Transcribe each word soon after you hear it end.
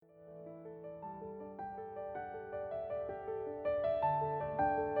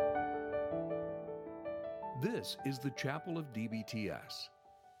This is the Chapel of DBTS.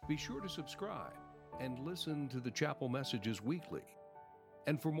 Be sure to subscribe and listen to the chapel messages weekly.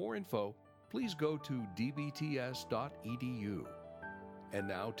 And for more info, please go to dbts.edu. And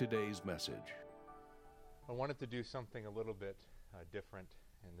now today's message. I wanted to do something a little bit different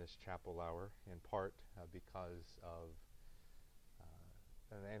in this chapel hour, in part because of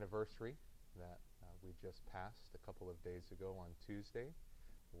an anniversary that we just passed a couple of days ago on Tuesday.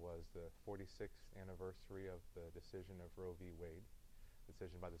 Was the 46th anniversary of the decision of Roe v. Wade,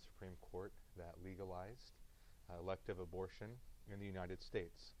 decision by the Supreme Court that legalized elective abortion in the United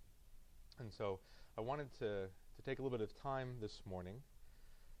States. And so I wanted to take a little bit of time this morning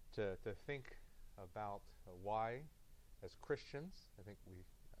to think about why, as Christians, I think we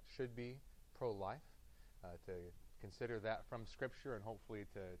should be pro-life, to consider that from Scripture, and hopefully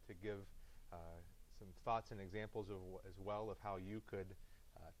to give some thoughts and examples as well of how you could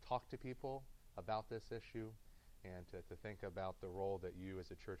talk to people about this issue, and to think about the role that you as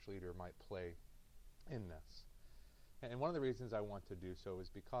a church leader might play in this. And one of the reasons I want to do so is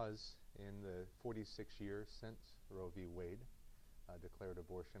because in the 46 years since Roe v. Wade declared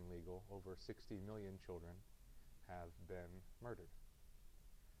abortion legal, over 60 million children have been murdered.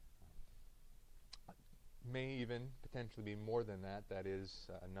 May even potentially be more than that. That is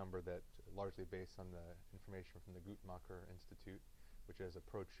a number that largely based on the information from the Guttmacher Institute, which is a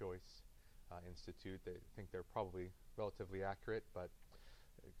pro-choice institute. They think they're probably relatively accurate, but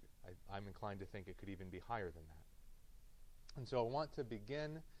I'm inclined to think it could even be higher than that. And so I want to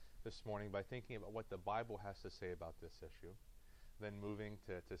begin this morning by thinking about what the Bible has to say about this issue, then moving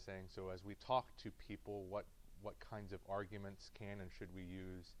to saying, so as we talk to people, what kinds of arguments can and should we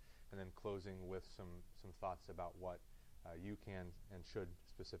use, and then closing with some thoughts about what you can and should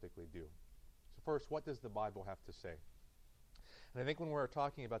specifically do. So first, what does the Bible have to say? And I think when we're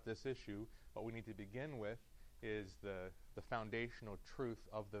talking about this issue, what we need to begin with is the foundational truth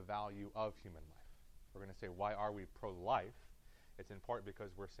of the value of human life. We're going to say, why are we pro-life? It's in part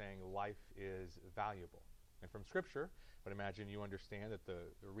because we're saying life is valuable. And from Scripture, I would imagine you understand that the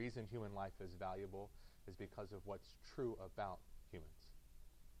reason human life is valuable is because of what's true about humans.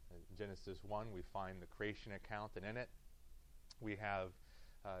 In Genesis 1, we find the creation account, and in it we have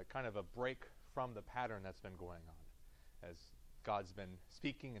kind of a break from the pattern that's been going on. As God's been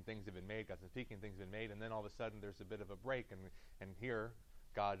speaking and things have been made, God's been speaking and things have been made, and then all of a sudden there's a bit of a break, and here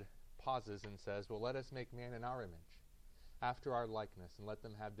God pauses and says, well, let us make man in our image, after our likeness, and let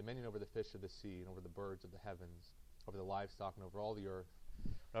them have dominion over the fish of the sea, and over the birds of the heavens, over the livestock, and over all the earth,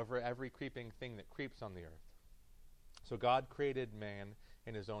 and over every creeping thing that creeps on the earth. So God created man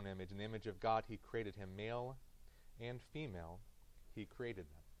in his own image. In the image of God he created him, male and female, he created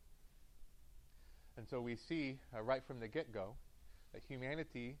them. And so we see right from the get-go that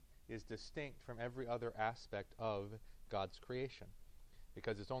humanity is distinct from every other aspect of God's creation,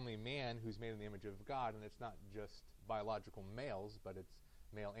 because it's only man who's made in the image of God, and it's not just biological males, but it's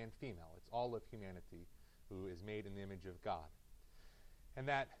male and female. It's all of humanity who is made in the image of God. And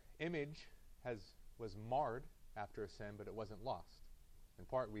that image was marred after sin, but it wasn't lost. In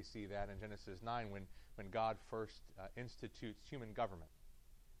part, we see that in Genesis 9 when God first institutes human government.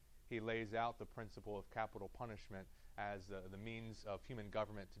 He lays out the principle of capital punishment as the means of human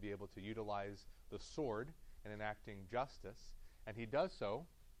government to be able to utilize the sword in enacting justice. And he does so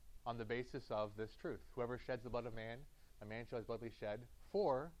on the basis of this truth. Whoever sheds the blood of man, a man shall his blood be shed.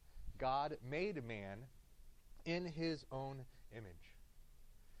 For God made man in his own image.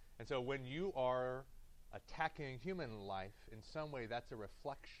 And so when you are attacking human life, in some way that's a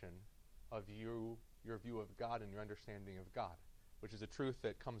reflection of your view of God and your understanding of God, which is a truth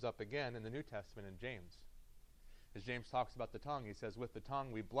that comes up again in the New Testament in James. As James talks about the tongue, he says, with the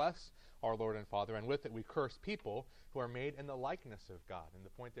tongue we bless our Lord and Father, and with it we curse people who are made in the likeness of God. And the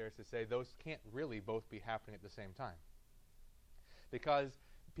point there is to say those can't really both be happening at the same time. Because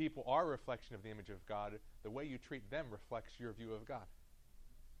people are a reflection of the image of God, the way you treat them reflects your view of God.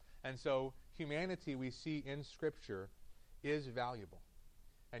 And so humanity we see in Scripture is valuable.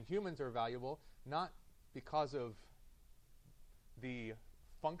 And humans are valuable not because of the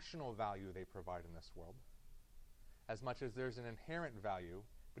functional value they provide in this world, as much as there's an inherent value,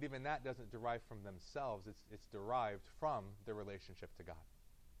 but even that doesn't derive from themselves. It's derived from their relationship to God.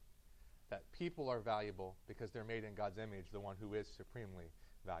 That people are valuable because they're made in God's image, the one who is supremely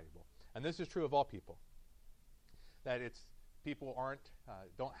valuable. And this is true of all people. That people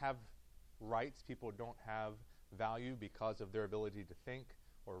don't have rights, people don't have value because of their ability to think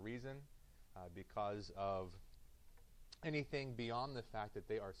or reason, because of anything beyond the fact that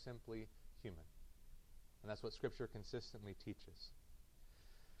they are simply human. And that's what Scripture consistently teaches.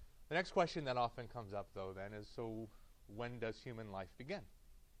 The next question that often comes up, though, then is, so when does human life begin?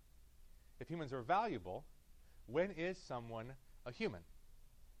 If humans are valuable, when is someone a human?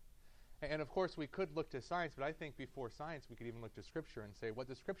 And of course, we could look to science, but I think before science, we could even look to Scripture and say, what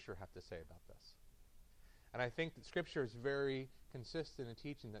does Scripture have to say about this? And I think that Scripture is very consistent in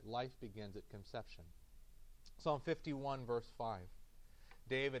teaching that life begins at conception. Psalm 51, verse 5.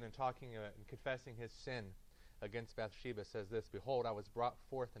 David, in talking and confessing his sin against Bathsheba, says this, "Behold, I was brought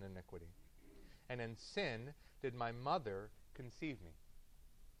forth in iniquity, and in sin did my mother conceive me."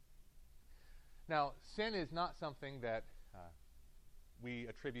 Now, sin is not something that we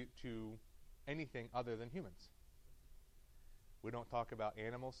attribute to anything other than humans. We don't talk about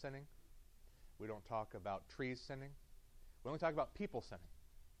animals sinning. We don't talk about trees sinning. We only talk about people sinning.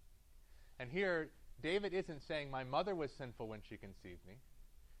 And here, David isn't saying my mother was sinful when she conceived me.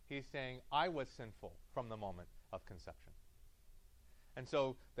 He's saying I was sinful from the moment of conception. And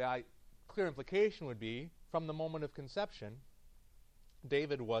so the clear implication would be, from the moment of conception,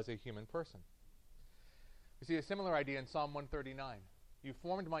 David was a human person. We see a similar idea in Psalm 139. "You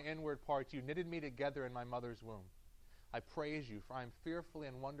formed my inward parts. You knitted me together in my mother's womb. I praise you, for I am fearfully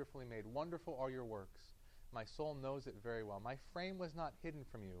and wonderfully made. Wonderful are your works. My soul knows it very well. My frame was not hidden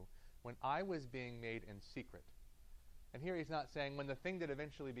from you when I was being made in secret." And here he's not saying when the thing that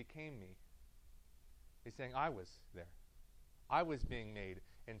eventually became me. He's saying I was there. I was being made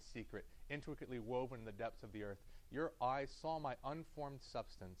in secret, intricately woven in the depths of the earth. Your eyes saw my unformed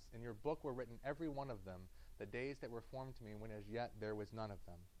substance. In your book were written, every one of them, the days that were formed to me, when as yet there was none of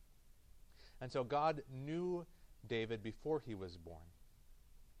them. And so God knew David before he was born.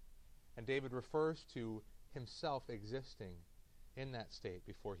 And David refers to himself existing in that state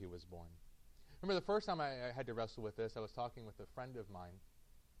before he was born. Remember the first time I had to wrestle with this, I was talking with a friend of mine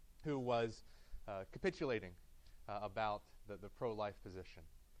who was capitulating about the pro-life position.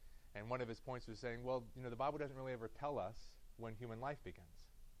 And one of his points was saying, well, the Bible doesn't really ever tell us when human life begins.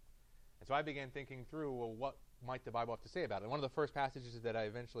 And so I began thinking through, well, what might the Bible have to say about it? And one of the first passages that I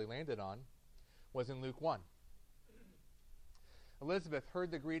eventually landed on was in Luke 1. Elizabeth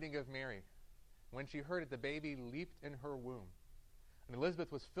heard the greeting of Mary. When she heard it, the baby leaped in her womb. And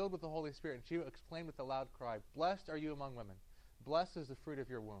Elizabeth was filled with the Holy Spirit, and she exclaimed with a loud cry, "Blessed are you among women. Blessed is the fruit of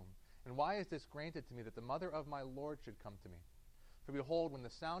your womb. And why is this granted to me, that the mother of my Lord should come to me? For behold, when the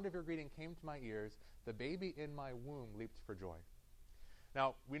sound of your greeting came to my ears, the baby in my womb leaped for joy."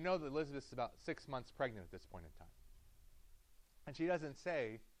 Now, we know that Elizabeth is about 6 months pregnant at this point in time. And she doesn't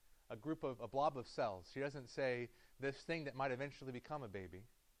say a blob of cells. She doesn't say this thing that might eventually become a baby.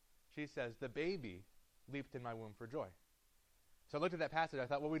 She says, the baby leaped in my womb for joy. So I looked at that passage, I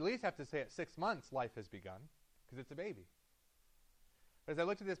thought, well, we at least have to say at 6 months life has begun, because it's a baby. But as I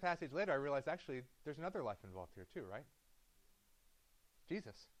looked at this passage later, I realized actually there's another life involved here too, right?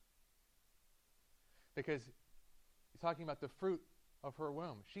 Jesus. Because he's talking about the fruit of her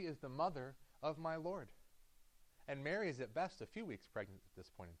womb. She is the mother of my Lord. And Mary is at best a few weeks pregnant at this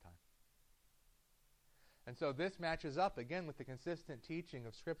point in time. And so this matches up again with the consistent teaching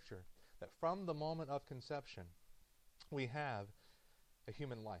of Scripture, that from the moment of conception, we have a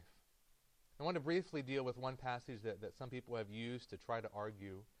human life. I want to briefly deal with one passage that some people have used to try to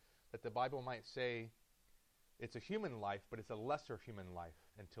argue that the Bible might say it's a human life, but it's a lesser human life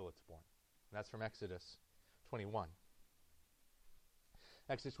until it's born. And that's from Exodus 21.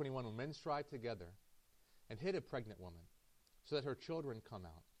 Exodus 21, when men strive together and hit a pregnant woman, so that her children come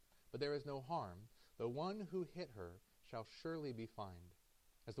out, but there is no harm, the one who hit her shall surely be fined,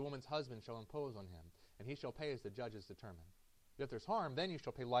 as the woman's husband shall impose on him, and he shall pay as the judges determine. But if there's harm, then you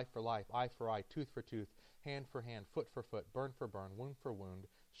shall pay life for life, eye for eye, tooth for tooth, hand for hand, foot for foot, burn for burn, wound for wound,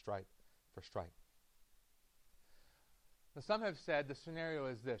 stripe for stripe. Now, some have said the scenario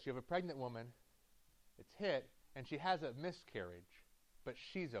is this. You have a pregnant woman, it's hit, and she has a miscarriage, but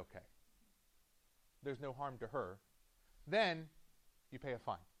she's okay. There's no harm to her. Then you pay a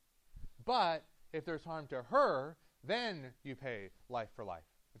fine. But if there's harm to her, then you pay life for life.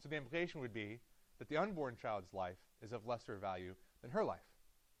 And so the implication would be that the unborn child's life is of lesser value than her life.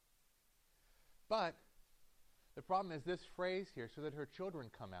 But the problem is this phrase here, so that her children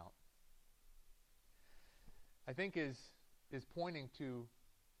come out, I think is pointing to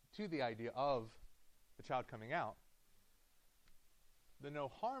the idea of the child coming out. The no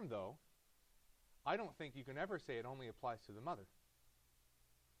harm, though, I don't think you can ever say it only applies to the mother.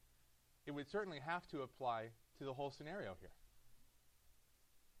 It would certainly have to apply to the whole scenario here.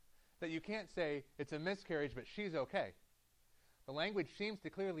 That you can't say it's a miscarriage, but she's okay. The language seems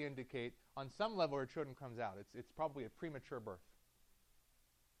to clearly indicate on some level her children comes out. It's probably a premature birth.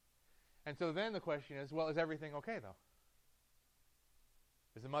 And so then the question is, well, is everything okay, though?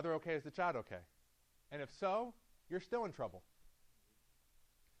 Is the mother okay? Is the child okay? And if so, you're still in trouble.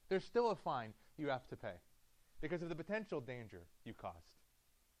 There's still a fine you have to pay because of the potential danger you caused.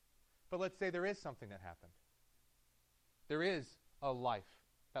 But let's say there is something that happened. There is a life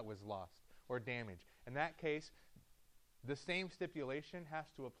that was lost or damaged. In that case, the same stipulation has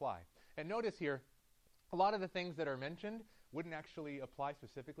to apply. And notice here, a lot of the things that are mentioned wouldn't actually apply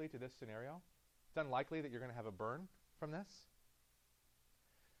specifically to this scenario. It's unlikely that you're going to have a burn from this.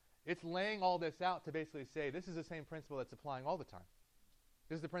 It's laying all this out to basically say this is the same principle that's applying all the time.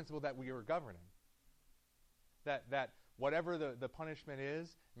 This is the principle that we are governing. That whatever the punishment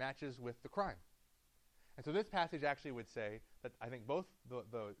is matches with the crime. And so this passage actually would say that I think both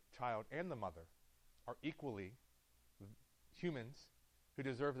the child and the mother are equally humans who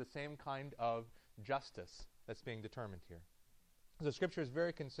deserve the same kind of justice that's being determined here. The Scripture is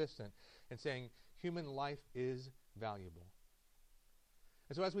very consistent in saying human life is valuable.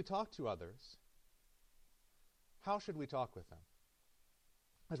 And so as we talk to others, how should we talk with them?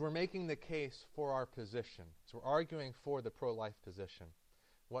 As we're making the case for our position, as we're arguing for the pro-life position,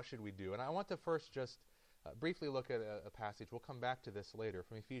 what should we do? And I want to first just briefly look at a passage. We'll come back to this later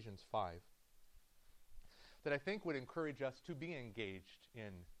from Ephesians 5 that I think would encourage us to be engaged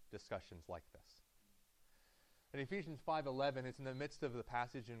in discussions like this. In Ephesians 5:11, it's in the midst of the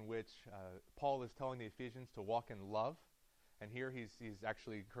passage in which Paul is telling the Ephesians to walk in love. And here he's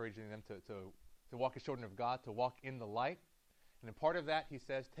actually encouraging them to walk as children of God, to walk in the light. And in part of that, he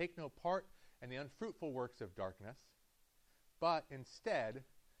says, take no part in the unfruitful works of darkness, but instead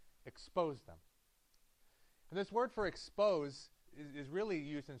expose them. And this word for expose is really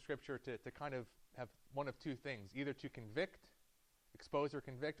used in Scripture to kind of have one of two things, either to convict, expose or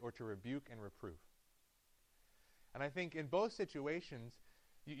convict, or to rebuke and reprove. And I think in both situations,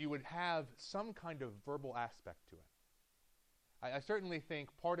 you would have some kind of verbal aspect to it. I certainly think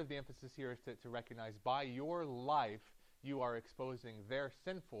part of the emphasis here is to recognize by your life, you are exposing their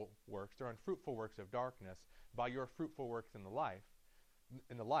sinful works, their unfruitful works of darkness, by your fruitful works in the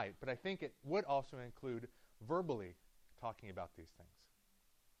light. But I think it would also include verbally talking about these things.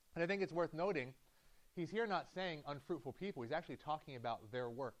 And I think it's worth noting, he's here not saying unfruitful people. He's actually talking about their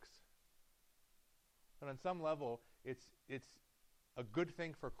works. And on some level, it's a good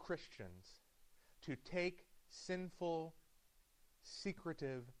thing for Christians to take sinful,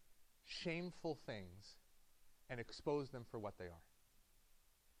 secretive, shameful things and expose them for what they are.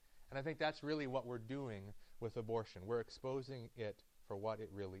 And I think that's really what we're doing with abortion. We're exposing it for what it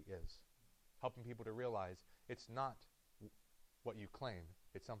really is. Helping people to realize it's not what you claim.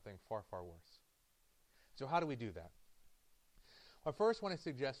 It's something far, far worse. So how do we do that? I first want to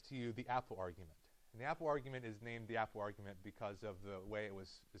suggest to you the Apple argument. And the Apple argument is named the Apple argument because of the way it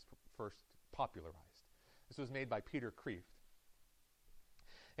was first popularized. This was made by Peter Kreeft.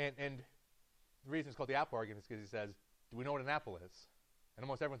 And the reason it's called the Apple argument is because he says, do we know what an apple is? And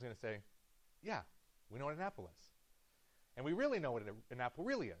almost everyone's going to say, yeah, we know what an apple is. And we really know what an apple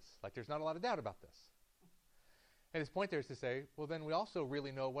really is. Like, there's not a lot of doubt about this. And his point there is to say, well, then we also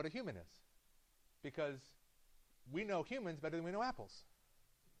really know what a human is. Because we know humans better than we know apples.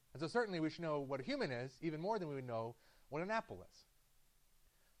 And so certainly we should know what a human is even more than we would know what an apple is.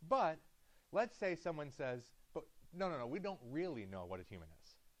 But let's say someone says, but no, we don't really know what a human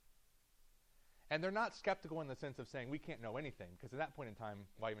is. And they're not skeptical in the sense of saying we can't know anything, because at that point in time,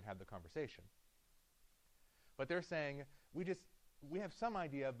 why even have the conversation? But they're saying we have some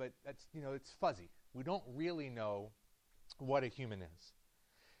idea, but it's fuzzy. We don't really know what a human is.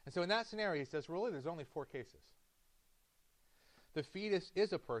 And so in that scenario, he says, really, there's only 4 cases. The fetus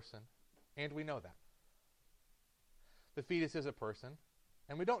is a person, and we know that. The fetus is a person,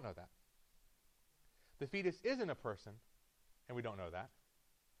 and we don't know that. The fetus isn't a person, and we don't know that.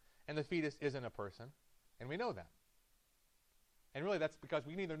 And the fetus isn't a person, and we know that. And really, that's because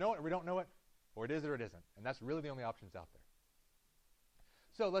we can either know it or we don't know it, or it is or it isn't. And that's really the only options out there.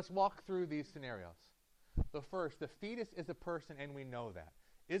 So let's walk through these scenarios. The first, the fetus is a person, and we know that.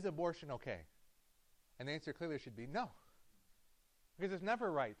 Is abortion okay? And the answer clearly should be no. Because it's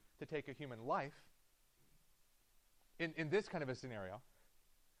never right to take a human life in this kind of a scenario,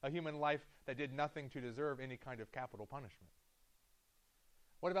 a human life that did nothing to deserve any kind of capital punishment.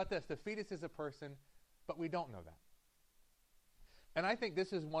 What about this? The fetus is a person, but we don't know that. And I think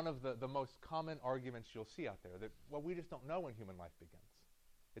this is one of the most common arguments you'll see out there, that, well, we just don't know when human life begins.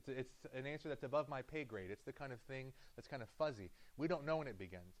 It's an answer that's above my pay grade. It's the kind of thing that's kind of fuzzy. We don't know when it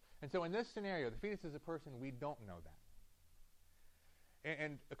begins. And so in this scenario, the fetus is a person, we don't know that.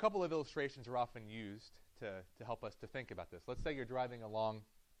 And a couple of illustrations are often used to help us to think about this. Let's say you're driving along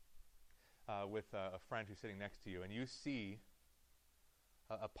with a friend who's sitting next to you, and you see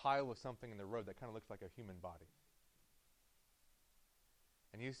a pile of something in the road that kind of looks like a human body.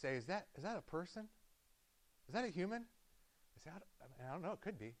 And you say, is that a person? Is that a human? I say, I don't know, it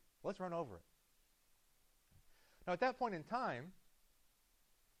could be. Let's run over it. Now, at that point in time,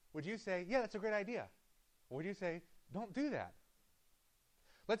 would you say, yeah, that's a great idea? Or would you say, don't do that?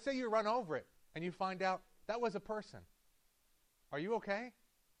 Let's say you run over it and you find out that was a person. Are you okay?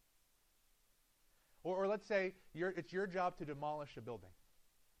 Or let's say it's your job to demolish a building.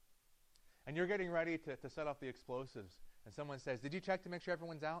 And you're getting ready to set off the explosives. And someone says, did you check to make sure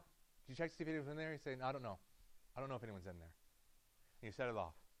everyone's out? Did you check to see if anyone's in there? You say, no, I don't know. I don't know if anyone's in there. And you set it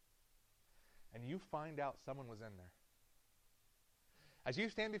off. And you find out someone was in there. As you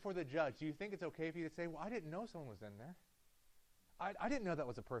stand before the judge, do you think it's okay for you to say, well, I didn't know someone was in there. I didn't know that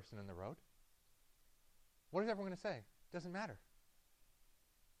was a person in the road. What is everyone going to say? Doesn't matter.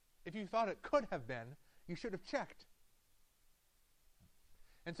 If you thought it could have been, you should have checked.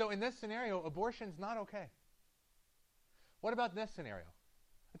 And so in this scenario, abortion's not okay. What about this scenario?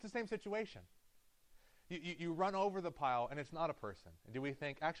 It's the same situation. You run over the pile and it's not a person. And do we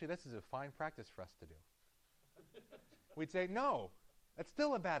think, actually, this is a fine practice for us to do? We'd say, no, that's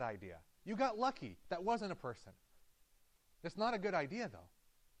still a bad idea. You got lucky. That wasn't a person. That's not a good idea, though.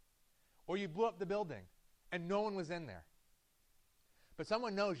 Or you blew up the building and no one was in there. But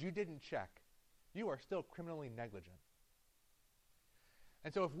someone knows you didn't check. You are still criminally negligent.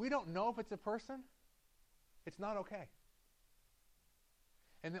 And so if we don't know if it's a person, it's not okay.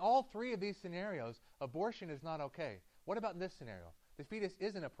 And in all three of these scenarios, abortion is not okay. What about this scenario? The fetus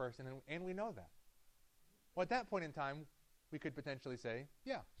isn't a person, and we know that. Well, at that point in time, we could potentially say,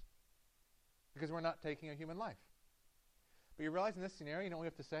 yeah, because we're not taking a human life. But you realize in this scenario, you know what we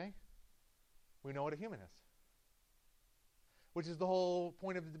have to say? We know what a human is. Which is the whole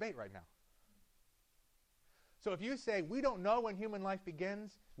point of the debate right now. So if you say, we don't know when human life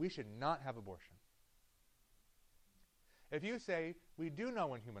begins, we should not have abortion. If you say, we do know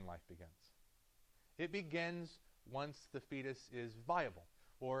when human life begins, it begins once the fetus is viable,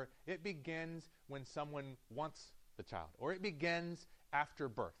 or it begins when someone wants the child, or it begins after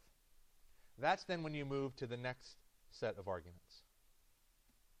birth. That's then when you move to the next set of arguments.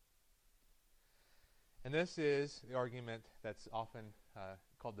 And this is the argument that's often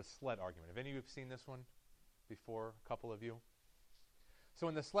called the sled argument. Have any of you seen this one before? A couple of you? So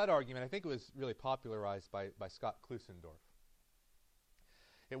in the sled argument, I think it was really popularized by Scott Klusendorf.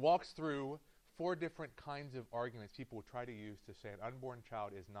 It walks through 4 different kinds of arguments people will try to use to say an unborn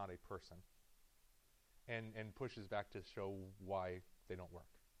child is not a person, and pushes back to show why they don't work.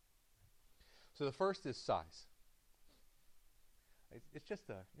 So the first is size. It's just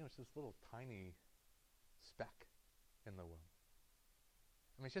it's this little tiny speck in the womb.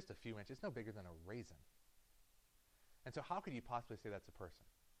 I mean, it's just a few inches. It's no bigger than a raisin. And so how could you possibly say that's a person?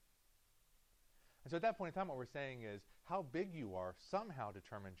 And so at that point in time, what we're saying is how big you are somehow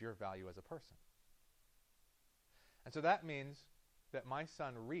determines your value as a person. And so that means that my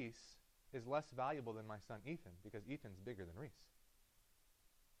son Reese is less valuable than my son Ethan because Ethan's bigger than Reese.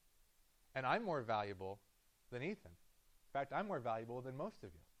 And I'm more valuable than Ethan. In fact, I'm more valuable than most of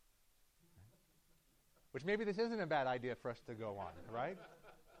you. Which maybe this isn't a bad idea for us to go on, right?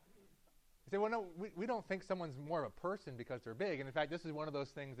 You say, well, no, we don't think someone's more of a person because they're big. And in fact, this is one of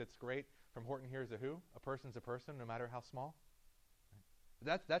those things that's great from Horton Hears a Who. A person's a person, no matter how small.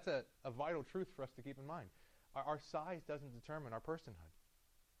 That's a vital truth for us to keep in mind. Our size doesn't determine our personhood.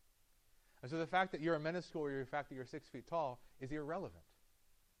 And so the fact that you're a minuscule or the fact that you're 6 feet tall is irrelevant.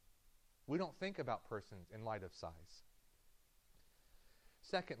 We don't think about persons in light of size.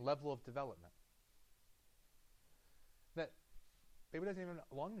 Second, level of development. That baby doesn't even have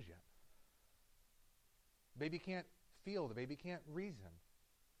lungs yet. Baby can't feel. The baby can't reason.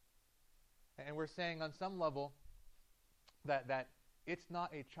 And we're saying on some level that it's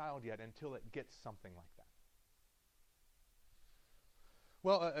not a child yet until it gets something like that.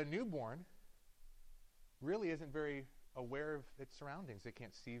 Well, a newborn really isn't very aware of its surroundings. It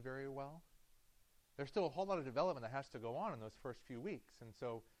can't see very well. There's still a whole lot of development that has to go on in those first few weeks. And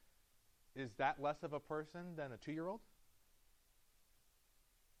so is that less of a person than a 2-year-old?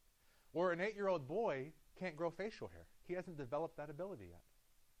 Or an 8-year-old boy can't grow facial hair. He hasn't developed that ability yet.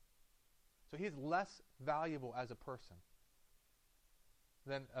 So he's less valuable as a person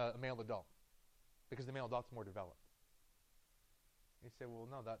than a male adult because the male adult's more developed. You say, well,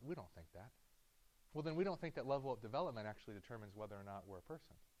 no, we don't think that. Well, then we don't think that level of development actually determines whether or not we're a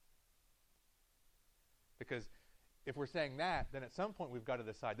person. Because if we're saying that, then at some point we've got to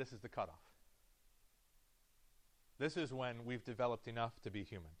decide this is the cutoff. This is when we've developed enough to be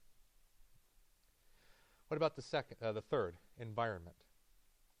human. What about the third, environment?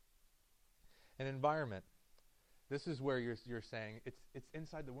 An environment. This is where you're saying it's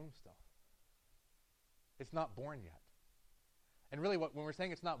inside the womb still. It's not born yet. And really when we're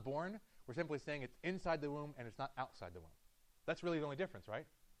saying it's not born, we're simply saying it's inside the womb and it's not outside the womb. That's really the only difference, right?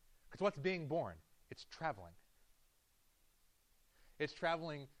 Because what's being born? It's traveling. It's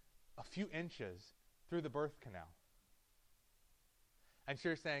traveling a few inches through the birth canal. And so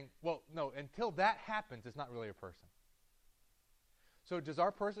you're saying, well, no, until that happens, it's not really a person. So does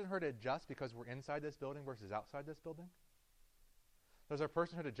our personhood adjust because we're inside this building versus outside this building? Does our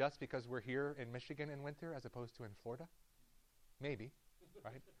personhood adjust because we're here in Michigan in winter as opposed to in Florida? Maybe,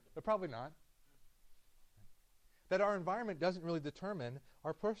 right? But probably not. That our environment doesn't really determine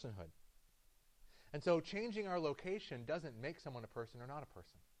our personhood. And so changing our location doesn't make someone a person or not a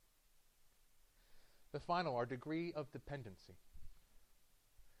person. The final, our degree of dependency.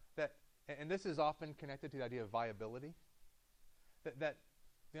 And this is often connected to the idea of viability. That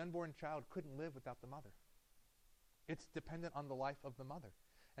the unborn child couldn't live without the mother. It's dependent on the life of the mother.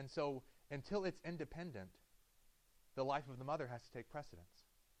 And so until it's independent, the life of the mother has to take precedence.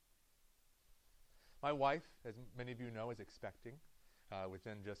 My wife, as many of you know, is expecting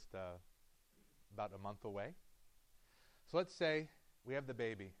within just about a month away. So let's say we have the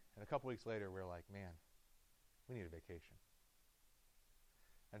baby, and a couple weeks later we're like, man, we need a vacation.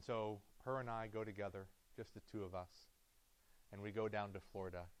 And so her and I go together, just the two of us, and we go down to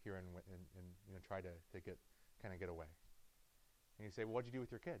Florida here and try to get away. And you say, well, what'd you do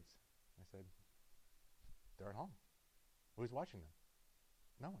with your kids? I said, they're at home. Who's watching them?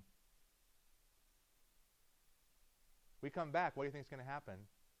 No one. We come back, what do you think is going to happen?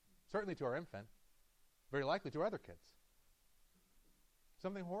 Certainly to our infant, very likely to our other kids.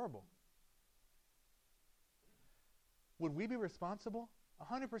 Something horrible. Would we be responsible?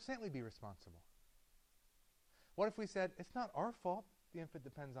 100% we'd be responsible. What if we said, it's not our fault the infant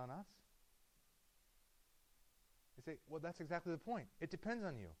depends on us? They say, well, that's exactly the point. It depends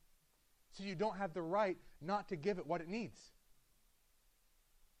on you. So you don't have the right not to give it what it needs.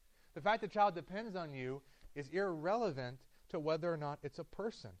 The fact the child depends on you is irrelevant to whether or not it's a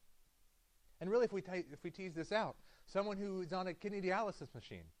person. And really, if we tease this out, someone who is on a kidney dialysis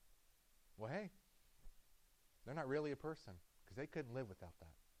machine, well, hey, they're not really a person because they couldn't live without that.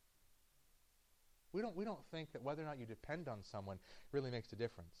 We don't think that whether or not you depend on someone really makes a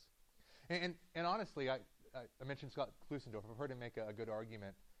difference. And honestly, I mentioned Scott Klusendorf. I've heard him make a good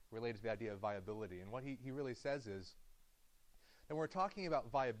argument related to the idea of viability. And what he really says is that we're talking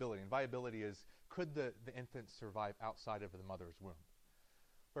about viability, and viability is, could the infant survive outside of the mother's womb?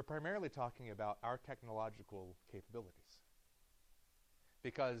 We're primarily talking about our technological capabilities.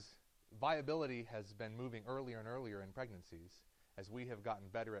 Because viability has been moving earlier and earlier in pregnancies as we have gotten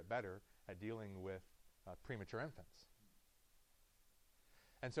better at dealing with premature infants.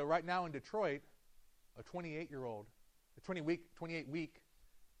 And so right now in Detroit, a 28-week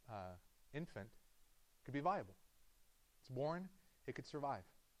infant could be viable. It's born, it could survive.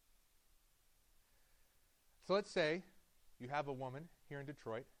 So let's say you have a woman here in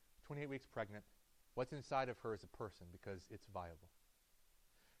Detroit, 28 weeks pregnant. What's inside of her is a person because it's viable.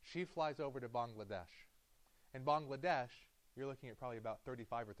 She flies over to Bangladesh. In Bangladesh, you're looking at probably about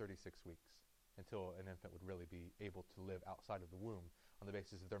 35 or 36 weeks until an infant would really be able to live outside of the womb on the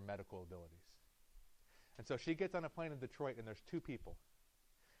basis of their medical abilities. And so she gets on a plane in Detroit and there's two people.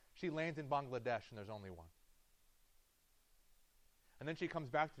 She lands in Bangladesh and there's only one. And then she comes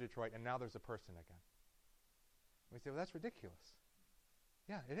back to Detroit and now there's a person again. And we say, well, that's ridiculous.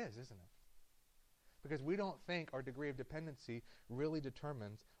 Yeah, it is, isn't it? Because we don't think our degree of dependency really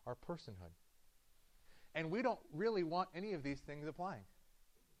determines our personhood. And we don't really want any of these things applying.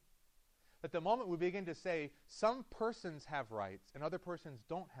 That the moment we begin to say some persons have rights and other persons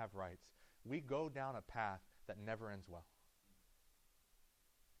don't have rights, we go down a path that never ends well.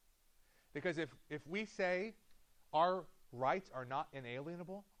 Because if we say our rights are not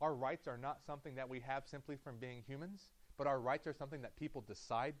inalienable, our rights are not something that we have simply from being humans, but our rights are something that people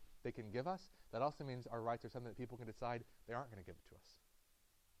decide they can give us, that also means our rights are something that people can decide they aren't going to give it to us.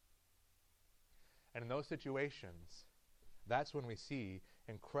 And in those situations, that's when we see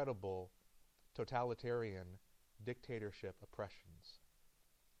incredible totalitarian dictatorship oppressions.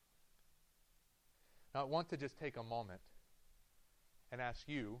 Now, I want to just take a moment and ask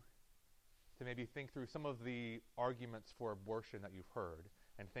you to maybe think through some of the arguments for abortion that you've heard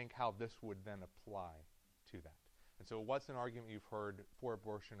and think how this would then apply to that. And so what's an argument you've heard for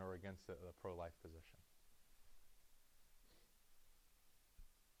abortion or against the pro-life position?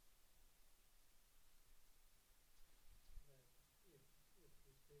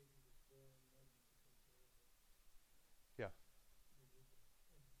 Yeah.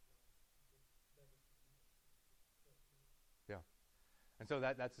 And so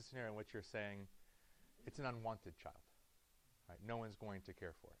that's a scenario in which you're saying it's an unwanted child. Right? No one's going to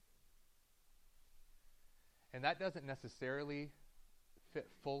care for it. And that doesn't necessarily fit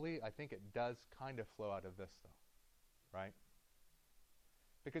fully. I think it does kind of flow out of this, though. Right?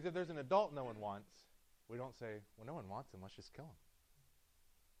 Because if there's an adult no one wants, we don't say, well, no one wants him, let's just kill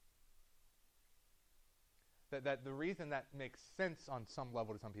him. That the reason that makes sense on some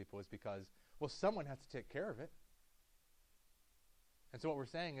level to some people is because, well, someone has to take care of it. And so what we're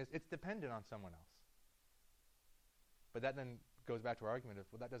saying is it's dependent on someone else. But that then goes back to our argument of,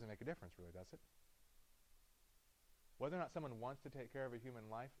 well, that doesn't make a difference really, does it? Whether or not someone wants to take care of a human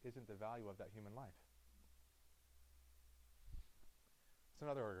life isn't the value of that human life. It's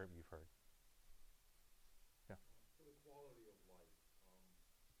another argument you've heard. Yeah. For the quality of life, I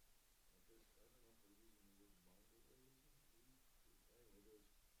don't know if they're using the word anyway,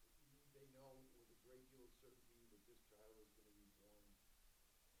 they know with a great deal of certainty that this child is going to be born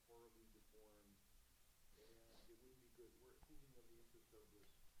horribly deformed, and it wouldn't be good. We're thinking of the interest of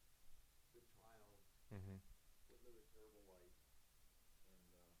the child would live a terrible life, and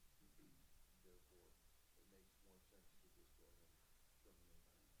therefore it makes more sense to just go ahead and terminate that.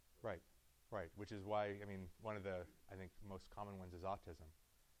 Right. Right, which is why, I mean, one of the, I think, most common ones is autism.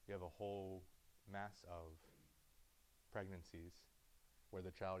 You have a whole mass of pregnancies where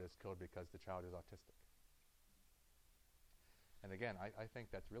the child is killed because the child is autistic. And again, I think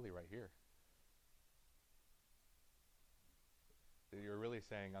that's really right here. You're really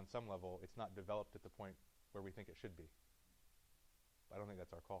saying, on some level, it's not developed at the point where we think it should be. I don't think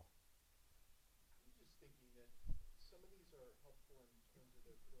that's our call. I'm just thinking that some of these are helpful in terms of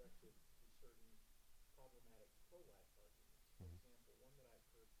their corrective to certain problematic pro-life arguments. For example, one that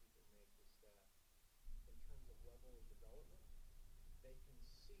I've heard people make is that in terms of level of development, they can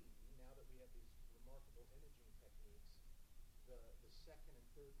see, now that we have these remarkable imaging techniques, the second and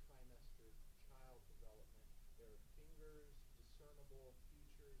third trimester child development. There are fingers, discernible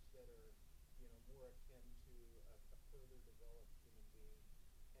features that are, more akin to a further developed human being.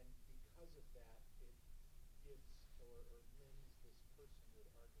 And because of that, it gives or lends this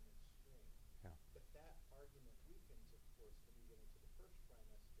personhood argument strength. Yeah. But that argument weakens, of course, when you get into the first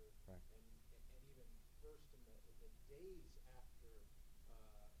trimester, right. and even first in the days after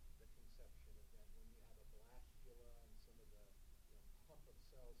the conception event, when you have a blastula and some of the clump of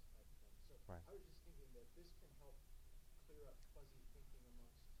cells type thing. So right. I was just thinking that this can help clear up fuzzy thinking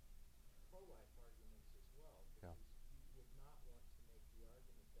amongst pro-life arguments as well, because you would not want to make the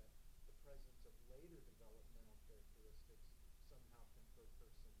argument that the presence of later developmental characteristics somehow confer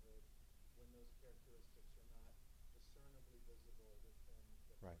personhood when those characteristics are not discernibly visible within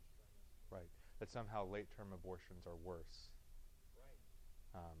the right. first trimester. Right. That somehow late-term abortions are worse. Right.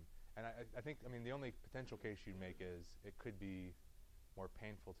 And I think, the only potential case you make is it could be more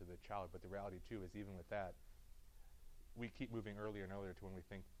painful to the child, but the reality, too, is even with that, we keep moving earlier and earlier to when we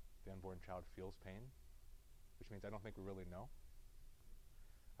think the unborn child feels pain, which means I don't think we really know.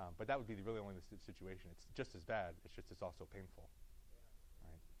 But that would be really only the situation. It's just as bad. It's just it's also painful.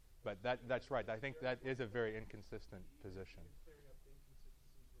 Yeah. Right. But that's right. I think that is a very inconsistent position. Clearing up the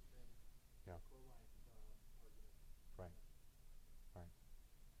inconsistencies within the pro-life argument. Right. Right.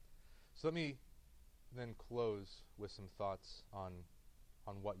 So let me then close with some thoughts on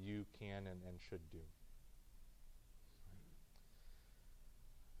what you can and should do.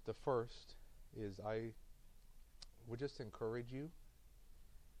 The first is I would just encourage you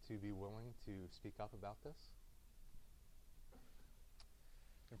to be willing to speak up about this.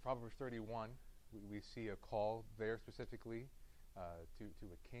 In Proverbs 31, we see a call there specifically to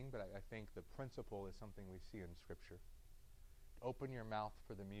a king, but I think the principle is something we see in Scripture. Open your mouth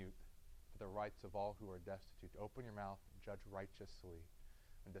for the mute, for the rights of all who are destitute. Open your mouth, judge righteously,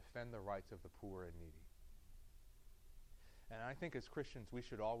 and defend the rights of the poor and needy. And I think as Christians, we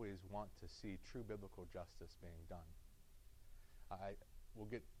should always want to see true biblical justice being done. We'll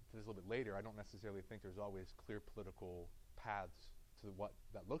get to this a little bit later. I don't necessarily think there's always clear political paths to what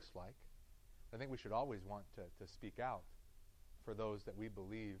that looks like. I think we should always want to speak out for those that we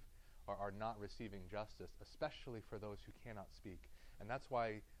believe are not receiving justice, especially for those who cannot speak. And that's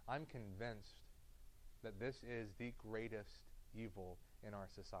why I'm convinced that this is the greatest evil in our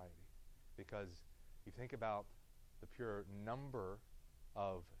society. Because you think about the pure number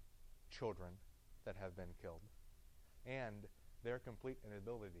of children that have been killed and their complete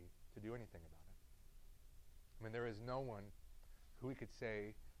inability to do anything about it. There is no one who we could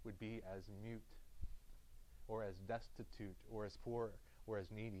say would be as mute or as destitute or as poor or as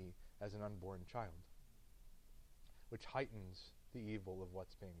needy as an unborn child, which heightens the evil of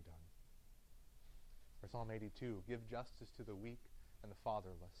what's being done. Or Psalm 82, give justice to the weak, and the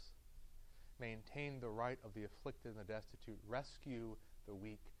fatherless. Maintain the right of the afflicted and the destitute. Rescue the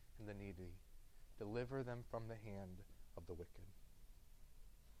weak and the needy. Deliver them from the hand of the wicked.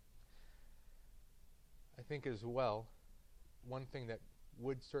 I think as well, one thing that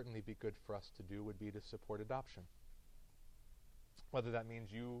would certainly be good for us to do would be to support adoption. Whether that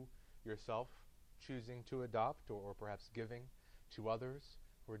means you yourself choosing to adopt or perhaps giving to others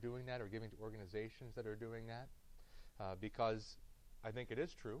who are doing that or giving to organizations that are doing that. Because I think it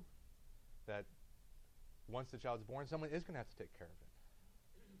is true that once the child is born, someone is going to have to take care of it.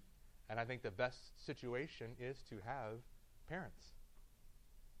 And I think the best situation is to have parents.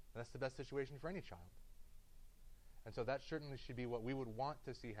 And that's the best situation for any child. And so that certainly should be what we would want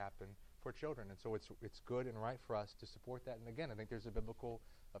to see happen for children. And so it's good and right for us to support that. And again, I think there's a biblical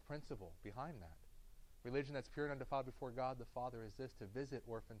principle behind that. Religion that's pure and undefiled before God the Father is this: to visit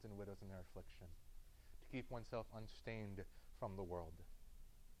orphans and widows in their affliction, to keep oneself unstained from the world.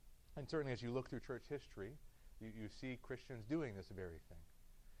 And certainly as you look through church history, you see Christians doing this very thing.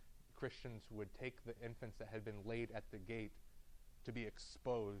 Christians would take the infants that had been laid at the gate to be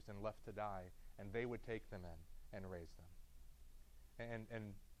exposed and left to die, and they would take them in and raise them.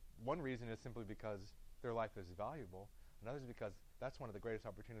 And one reason is simply because their life is valuable. Another is because that's one of the greatest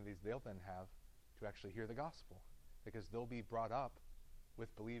opportunities they'll then have to actually hear the gospel, because they'll be brought up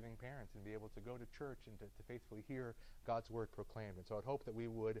with believing parents and be able to go to church and to faithfully hear God's word proclaimed. And so I'd hope that we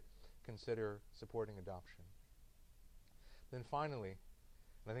would consider supporting adoption. Then finally,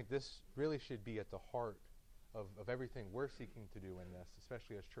 and I think this really should be at the heart of everything we're seeking to do in this,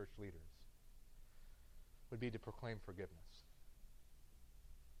 especially as church leaders, would be to proclaim forgiveness.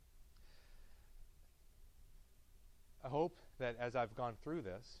 I hope that as I've gone through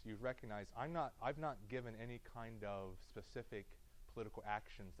this, you've recognized I've not given any kind of specific political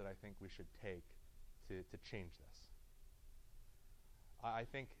actions that I think we should take to change this. I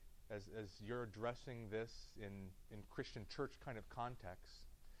think as you're addressing this in Christian church kind of context,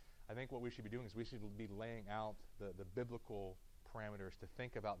 I think what we should be doing is we should be laying out the biblical parameters to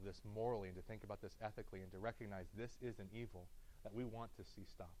think about this morally and to think about this ethically and to recognize this is an evil that we want to see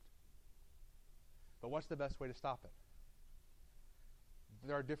stopped. But what's the best way to stop it?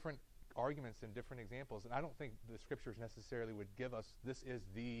 There are different arguments and different examples, and I don't think the scriptures necessarily would give us this is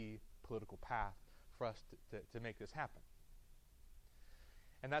the political path for us to make this happen.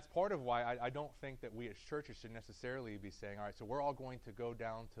 And that's part of why I don't think that we as churches should necessarily be saying, all right, so we're all going to go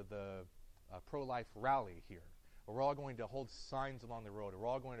down to the pro-life rally here, or we're all going to hold signs along the road, or we're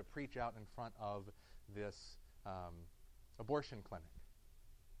all going to preach out in front of this abortion clinic.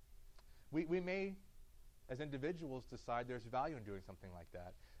 We may, as individuals, decide there's value in doing something like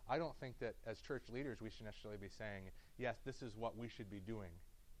that. I don't think that as church leaders we should necessarily be saying, yes, this is what we should be doing,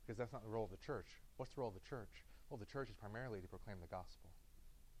 because that's not the role of the church. What's the role of the church? Well, the church is primarily to proclaim the gospel.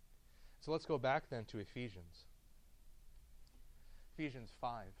 So let's go back then to Ephesians. Ephesians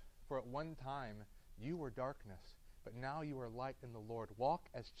 5. For at one time you were darkness, but now you are light in the Lord. Walk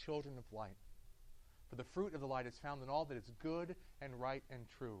as children of light. For the fruit of the light is found in all that is good and right and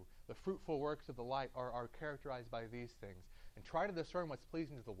true. The fruitful works of the light are characterized by these things. And try to discern what's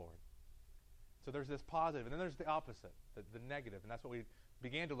pleasing to the Lord. So there's this positive, and then there's the opposite, the negative. And that's what we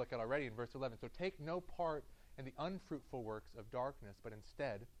began to look at already in verse 11. So take no part in the unfruitful works of darkness, but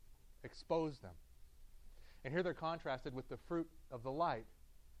instead expose them. And here they're contrasted with the fruit of the light,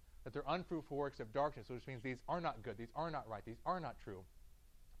 that they're unfruitful works of darkness, which means these are not good, these are not right, these are not true.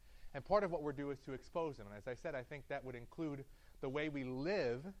 And part of what we're doing is to expose them. And as I said, I think that would include the way we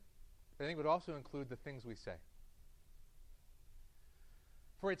live, but I think it would also include the things we say.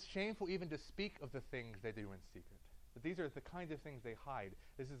 For it's shameful even to speak of the things they do in secret. But these are the kinds of things they hide.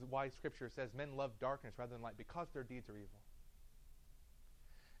 This is why Scripture says men love darkness rather than light, because their deeds are evil.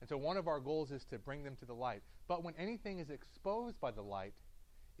 And so one of our goals is to bring them to the light. But when anything is exposed by the light,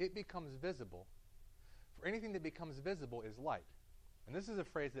 it becomes visible. For anything that becomes visible is light. And this is a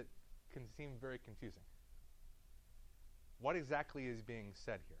phrase that can seem very confusing. What exactly is being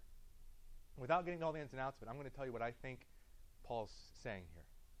said here? Without getting all the ins and outs of it, I'm going to tell you what I think Paul's saying here.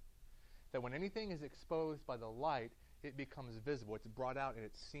 That when anything is exposed by the light, it becomes visible. It's brought out and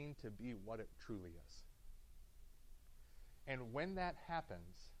it's seen to be what it truly is. And when that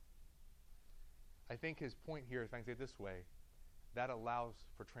happens, I think his point here, if I can say it this way, that allows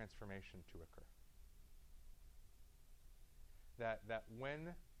for transformation to occur. That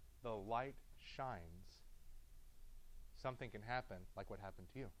when the light shines, something can happen like what happened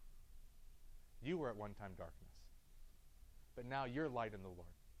to you. You were at one time darkness, but now you're light in the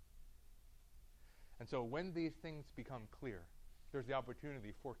Lord. And so when these things become clear, there's the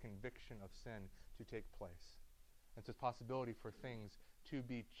opportunity for conviction of sin to take place. And so it's possibility for things to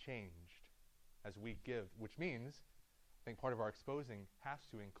be changed as we give, which means, I think part of our exposing has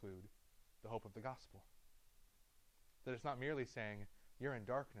to include the hope of the gospel. That it's not merely saying, you're in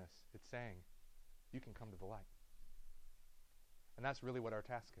darkness. It's saying, you can come to the light. And that's really what our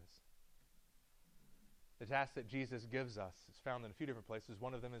task is. The task that Jesus gives us is found in a few different places.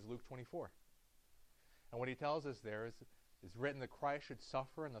 One of them is Luke 24. And what he tells us there is written that Christ should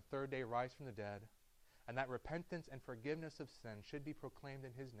suffer and the third day rise from the dead, and that repentance and forgiveness of sin should be proclaimed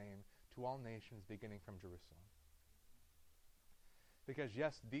in his name to all nations, beginning from Jerusalem. Because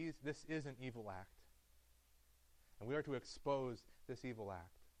yes, this is an evil act. And we are to expose this evil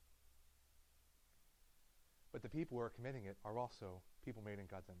act. But the people who are committing it are also people made in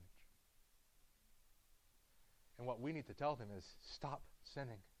God's image. And what we need to tell them is, stop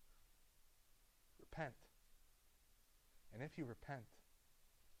sinning. Repent. And if you repent,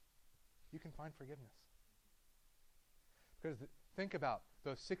 you can find forgiveness. Because think about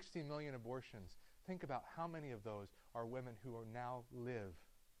those 60 million abortions. Think about how many of those are women who are now live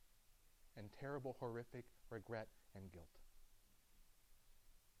in terrible, horrific regret and guilt.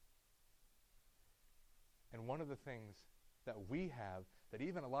 And one of the things that we have, that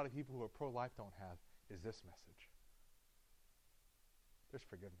even a lot of people who are pro-life don't have, is this message. There's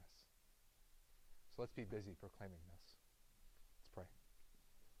forgiveness. So let's be busy proclaiming this. Let's pray.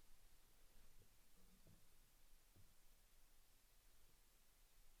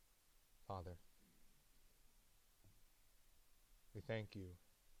 Father, we thank you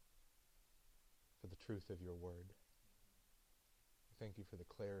for the truth of your word. We thank you for the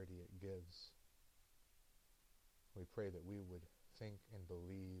clarity it gives. We pray that we would think and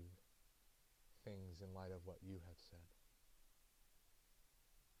believe things in light of what you have said.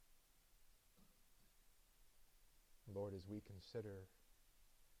 Lord, as we consider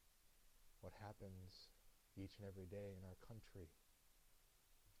what happens each and every day in our country,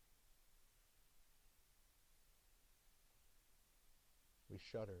 we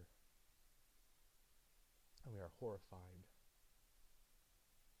shudder and we are horrified.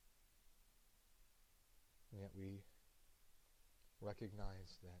 And yet we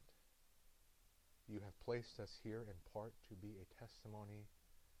recognize that you have placed us here in part to be a testimony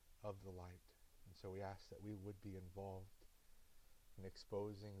of the light. And so we ask that we would be involved in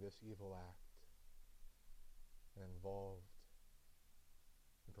exposing this evil act and involved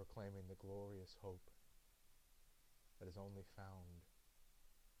in proclaiming the glorious hope that is only found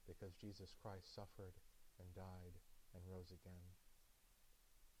because Jesus Christ suffered and died and rose again.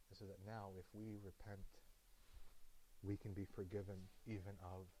 And so that now, if we repent, we can be forgiven even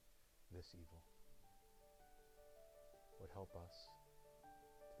of this evil. Lord, help us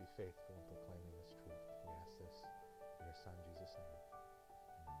to be faithful in proclaiming this truth. We ask this in your Son, Jesus' name.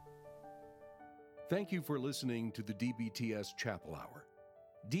 Amen. Thank you for listening to the DBTS Chapel Hour.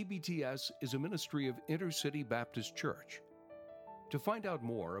 DBTS is a ministry of Intercity Baptist Church. To find out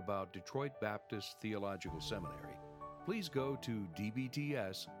more about Detroit Baptist Theological Seminary, please go to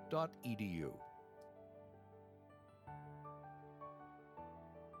dbts.edu.